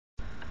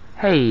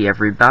Hey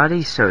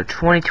everybody, so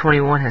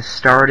 2021 has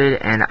started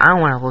and I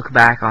want to look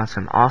back on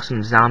some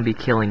awesome zombie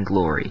killing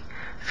glory.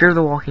 Fear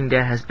the Walking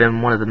Dead has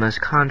been one of the most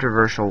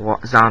controversial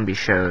zombie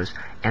shows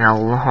in a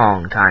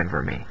long time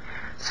for me.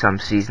 Some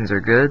seasons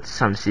are good,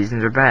 some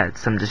seasons are bad.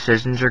 Some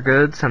decisions are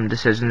good, some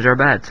decisions are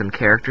bad. Some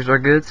characters are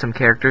good, some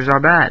characters are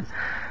bad.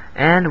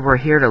 And we're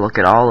here to look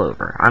it all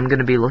over. I'm going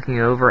to be looking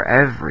over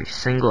every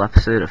single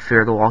episode of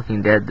Fear the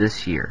Walking Dead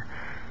this year.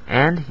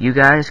 And you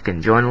guys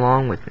can join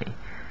along with me.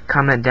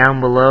 Comment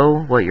down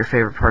below what your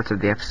favorite parts of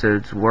the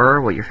episodes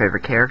were, what your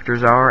favorite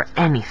characters are,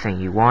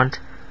 anything you want.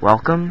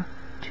 Welcome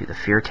to the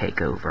Fear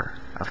Takeover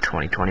of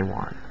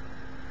 2021.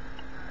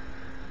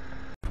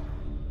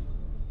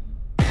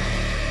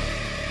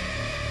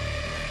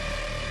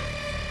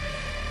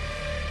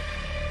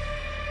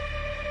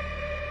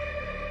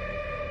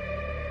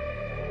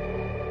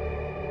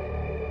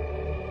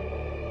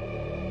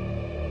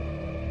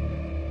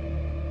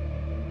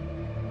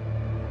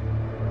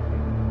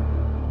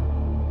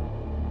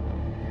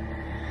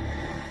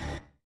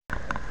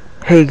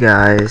 Hey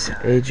guys,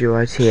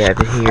 FearTWD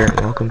Abbott here, and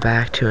welcome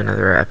back to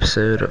another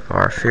episode of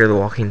our Fear the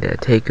Walking Dead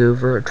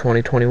Takeover of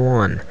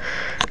 2021.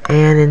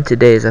 And in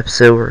today's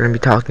episode, we're going to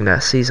be talking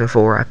about Season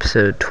 4,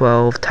 Episode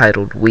 12,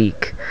 titled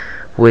Weak,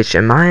 which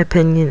in my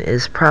opinion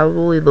is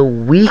probably the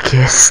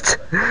weakest,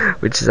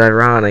 which is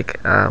ironic,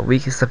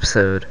 weakest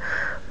episode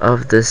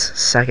of this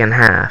second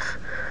half.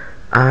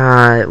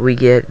 We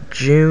get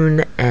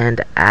June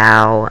and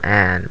Al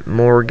and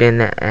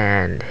Morgan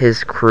and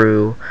his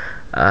crew.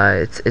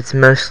 It's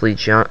mostly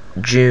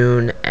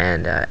June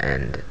and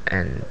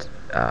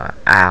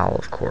Al,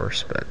 of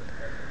course, but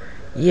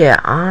yeah,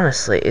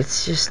 honestly,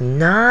 it's just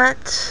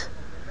not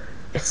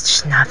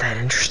that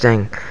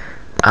interesting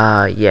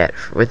yet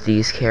with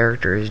these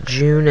characters.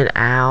 June and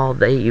Al,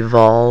 they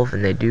evolve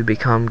and they do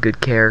become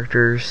good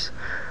characters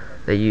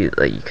that you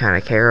kind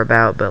of care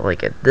about, but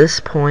like at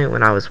this point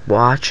when I was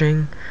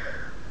watching,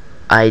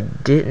 I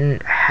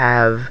didn't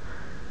have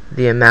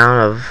the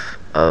amount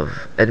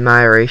of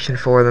admiration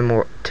for them,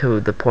 or to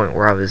the point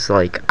where I was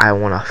like, I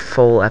want a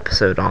full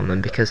episode on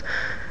them, because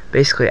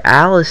basically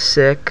Al is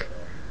sick,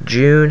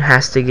 June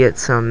has to get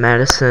some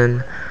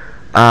medicine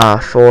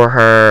for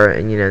her,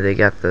 and you know, they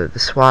got the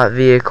SWAT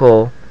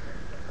vehicle.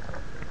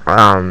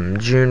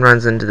 June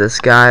runs into this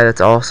guy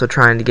that's also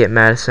trying to get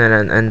medicine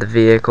and the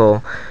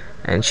vehicle,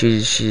 and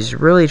she's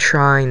really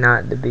trying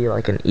not to be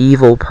like an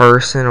evil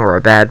person or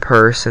a bad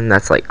person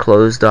that's like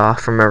closed off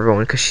from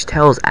everyone, because she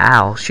tells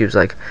Al, she was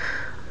like,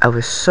 I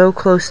was so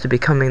close to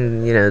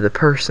becoming, you know, the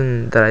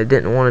person that I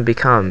didn't want to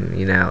become,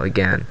 you know,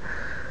 again.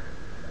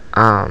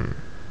 I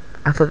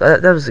thought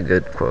that was a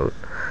good quote.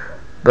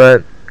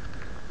 But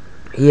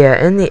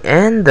yeah, in the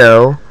end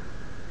though,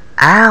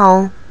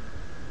 Al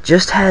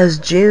just has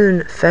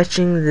June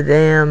fetching the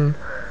damn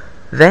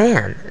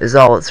van is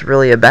all it's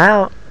really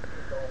about.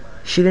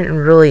 She didn't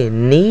really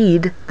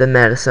need the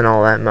medicine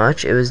all that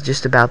much. It was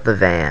just about the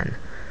van.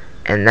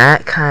 And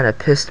that kind of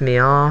pissed me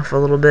off a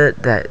little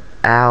bit, that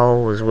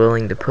Al was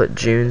willing to put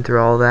June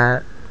through all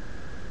that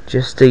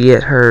just to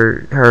get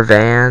her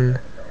van,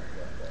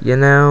 you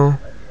know.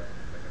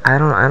 I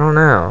don't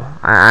know.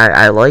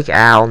 I like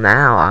Al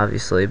now,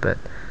 obviously, but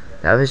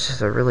that was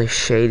just a really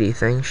shady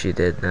thing she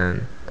did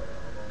then.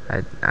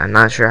 I'm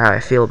not sure how I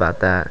feel about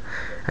that.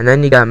 And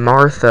then you got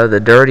Martha, the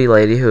dirty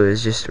lady, who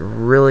is just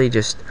really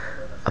just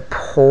a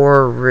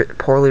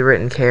poorly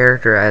written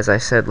character, as I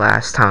said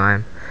last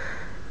time.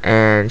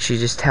 And she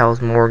just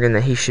tells Morgan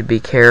that he should be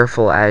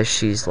careful as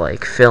she's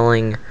like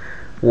filling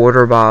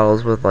water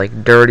bottles with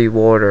like dirty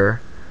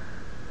water.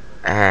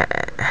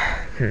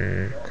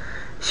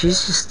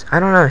 She's just, I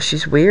don't know,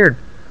 she's weird.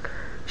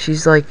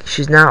 She's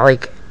not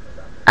like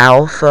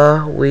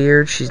alpha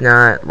weird. She's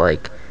not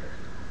like,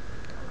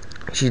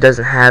 she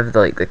doesn't have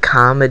like the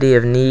comedy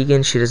of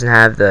Negan. She doesn't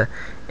have the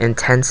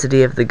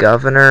intensity of the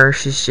Governor.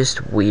 She's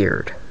just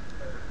weird.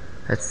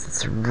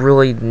 It's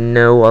really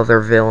no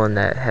other villain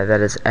that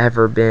has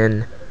ever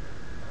been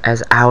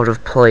as out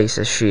of place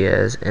as she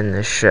is in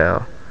this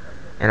show.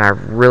 And I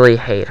really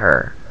hate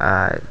her.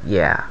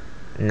 Yeah.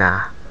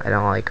 Nah, I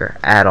don't like her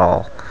at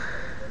all.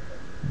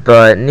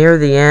 But near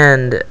the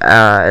end,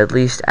 at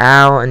least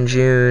Al and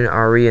June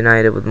are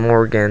reunited with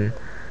Morgan.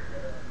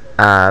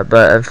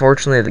 But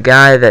unfortunately, the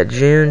guy that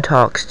June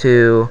talks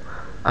to,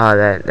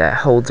 that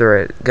holds her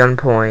at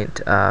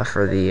gunpoint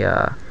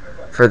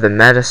for the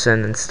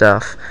medicine and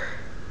stuff,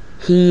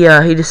 he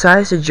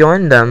decides to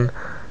join them,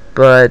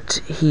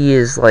 but he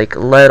is like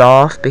let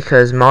off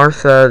because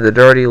Martha, the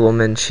dirty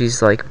woman,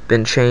 she's like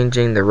been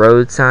changing the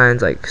road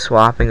signs, like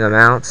swapping them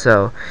out,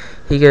 so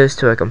he goes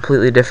to a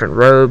completely different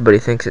road, but he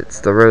thinks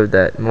it's the road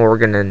that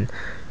Morgan and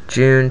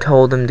June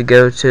told him to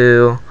go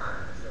to,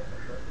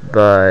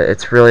 but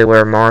it's really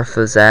where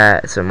Martha's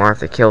at, so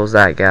Martha kills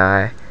that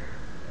guy.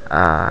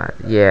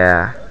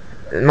 Yeah,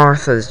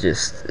 Martha's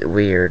just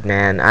weird,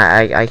 man.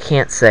 I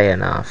can't say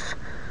enough.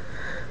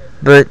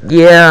 But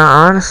yeah,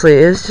 honestly,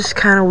 it's just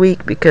kind of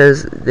weak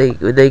because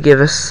they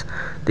give us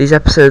these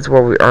episodes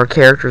where our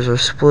characters are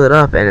split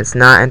up and it's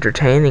not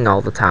entertaining all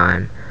the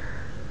time.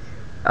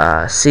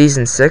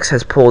 Season 6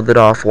 has pulled it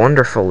off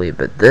wonderfully,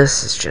 but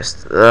this is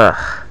just,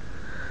 ugh.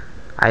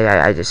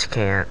 I just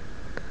can't.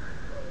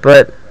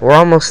 But we're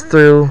almost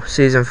through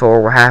Season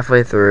 4. We're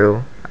halfway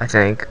through, I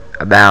think,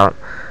 about.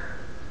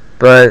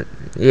 But,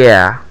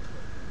 yeah.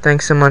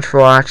 Thanks so much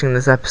for watching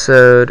this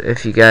episode.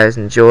 If you guys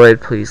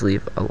enjoyed, please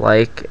leave a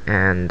like,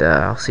 and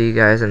I'll see you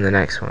guys in the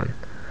next one.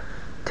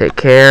 Take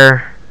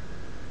care,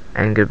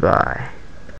 and goodbye.